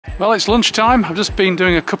Well, it's lunchtime. I've just been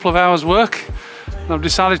doing a couple of hours work and I've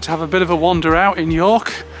decided to have a bit of a wander out in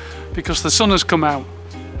York because the sun has come out.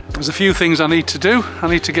 There's a few things I need to do. I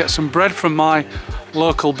need to get some bread from my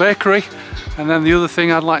local bakery, and then the other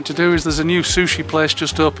thing I'd like to do is there's a new sushi place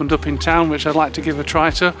just opened up in town which I'd like to give a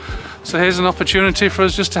try to. So here's an opportunity for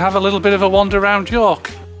us just to have a little bit of a wander around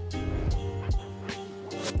York.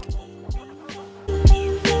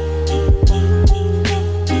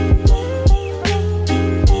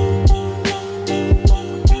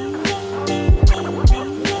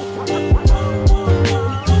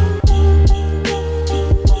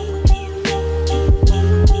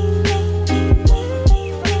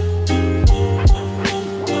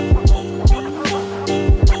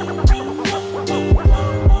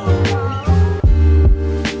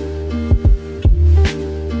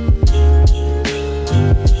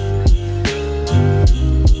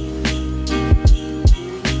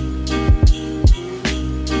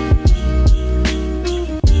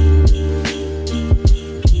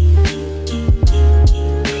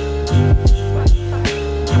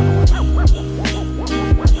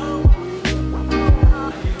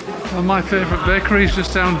 My favourite bakery is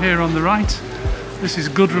just down here on the right. This is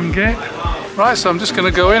Goodrum Gate. Right, so I'm just going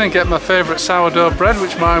to go in and get my favourite sourdough bread,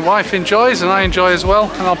 which my wife enjoys and I enjoy as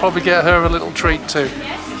well, and I'll probably get her a little treat too.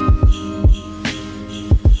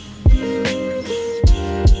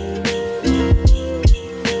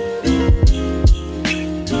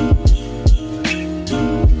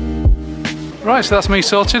 Right, so that's me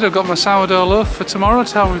sorted. I've got my sourdough loaf for tomorrow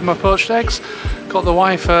to have with my poached eggs. Got the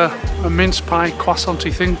wife a mince pie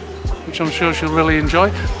croissant-y thing, which I'm sure she'll really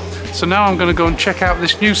enjoy. So now I'm going to go and check out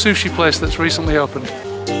this new sushi place that's recently opened.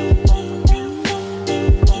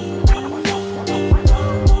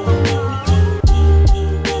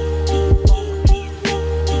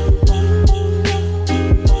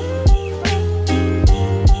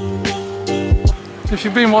 If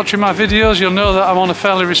you've been watching my videos, you'll know that I'm on a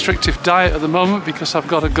fairly restrictive diet at the moment because I've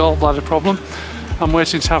got a gallbladder problem. I'm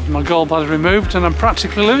waiting to have my gallbladder removed and I'm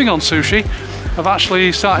practically living on sushi. I've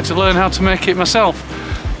actually started to learn how to make it myself.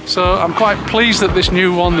 So I'm quite pleased that this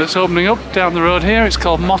new one that's opening up down the road here, it's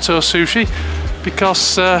called Motto Sushi,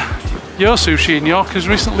 because Yo Sushi in York has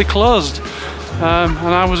recently closed. And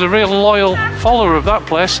I was a real loyal follower of that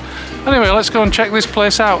place. Anyway, let's go and check this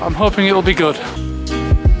place out. I'm hoping it'll be good.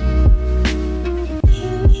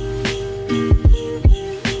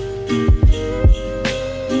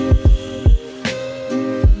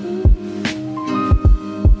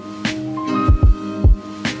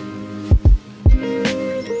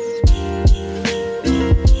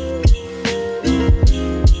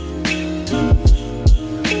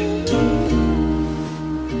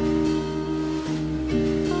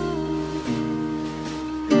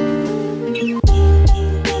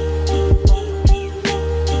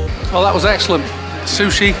 Well, that was excellent.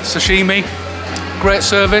 Sushi, sashimi, great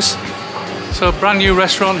service. So brand new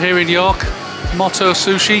restaurant here in York, Motto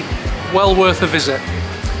Sushi, well worth a visit.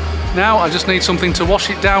 Now I just need something to wash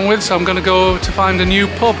it down with, so I'm going to go over to find a new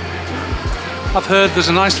pub. I've heard there's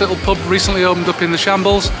a nice little pub recently opened up in the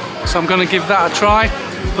Shambles, so I'm going to give that a try.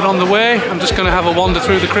 But on the way, I'm just going to have a wander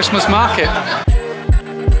through the Christmas market.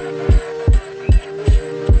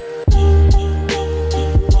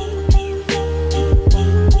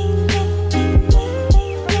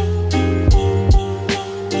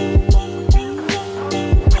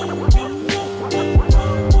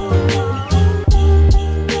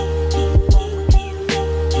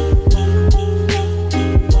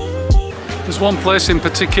 One place in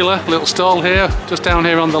particular, a little stall here, just down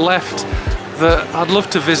here on the left, that I'd love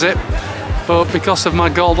to visit, but because of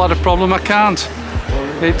my gallbladder problem I can't.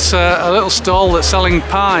 It's a little stall that's selling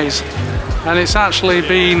pies, and it's actually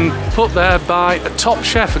been put there by a top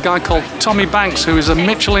chef, a guy called Tommy Banks, who is a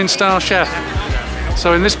Michelin star chef.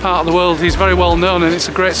 So in this part of the world he's very well known, and it's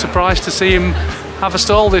a great surprise to see him have a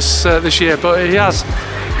stall this year, but he has.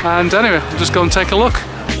 And anyway, I'll just go and take a look.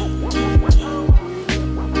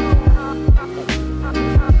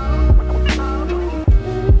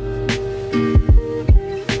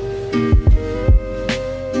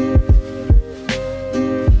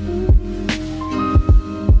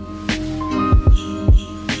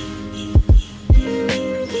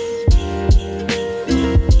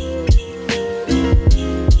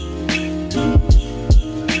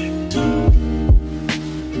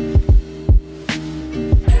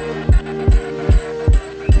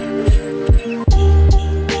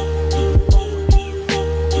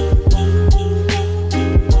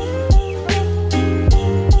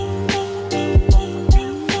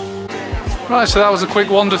 Right, so that was a quick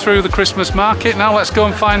wander through the Christmas market. Now let's go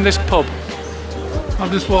and find this pub.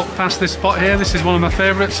 I've just walked past this spot here. This is one of my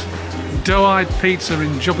favourites. Dough-eyed pizza in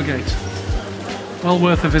Jubblegate. Well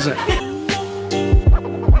worth a visit.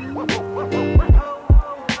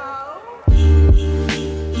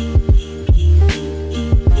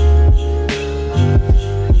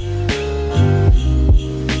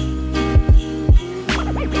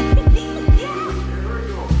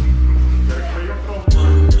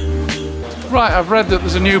 Right, I've read that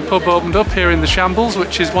there's a new pub opened up here in the Shambles,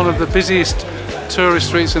 which is one of the busiest tourist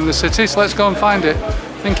streets in the city, so let's go and find it. I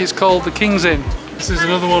think it's called the King's Inn. This is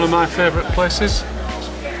another one of my favourite places.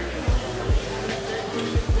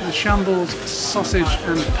 The Shambles Sausage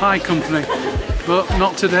and Pie Company, but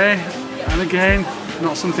not today, and again,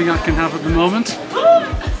 not something I can have at the moment.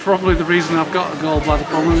 Probably the reason I've got a gallbladder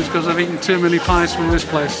problem is because I've eaten too many pies from this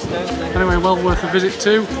place. Anyway, well worth a visit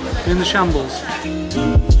too, in the Shambles.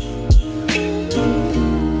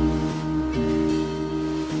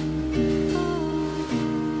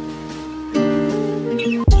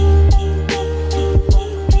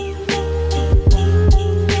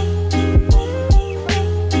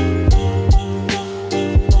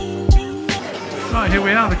 Right, here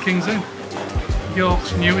we are, the King's Inn,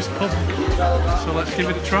 York's newest pub, so let's give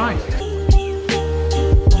it a try.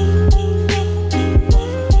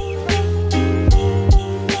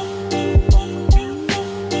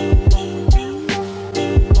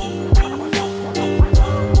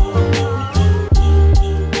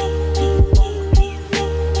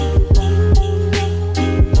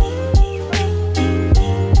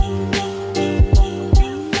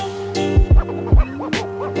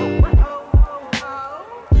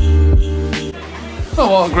 Oh,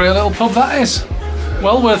 what a great little pub that is.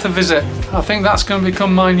 Well worth a visit. I think that's going to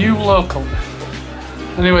become my new local.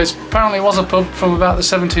 Anyways, apparently it was a pub from about the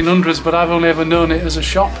 1700s, but I've only ever known it as a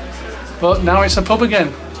shop. But now it's a pub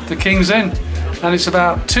again, the King's Inn, and it's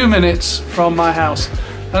about 2 minutes from my house.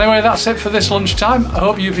 Anyway, that's it for this lunchtime. I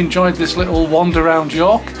hope you've enjoyed this little wander around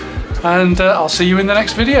York, and I'll see you in the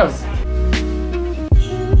next video.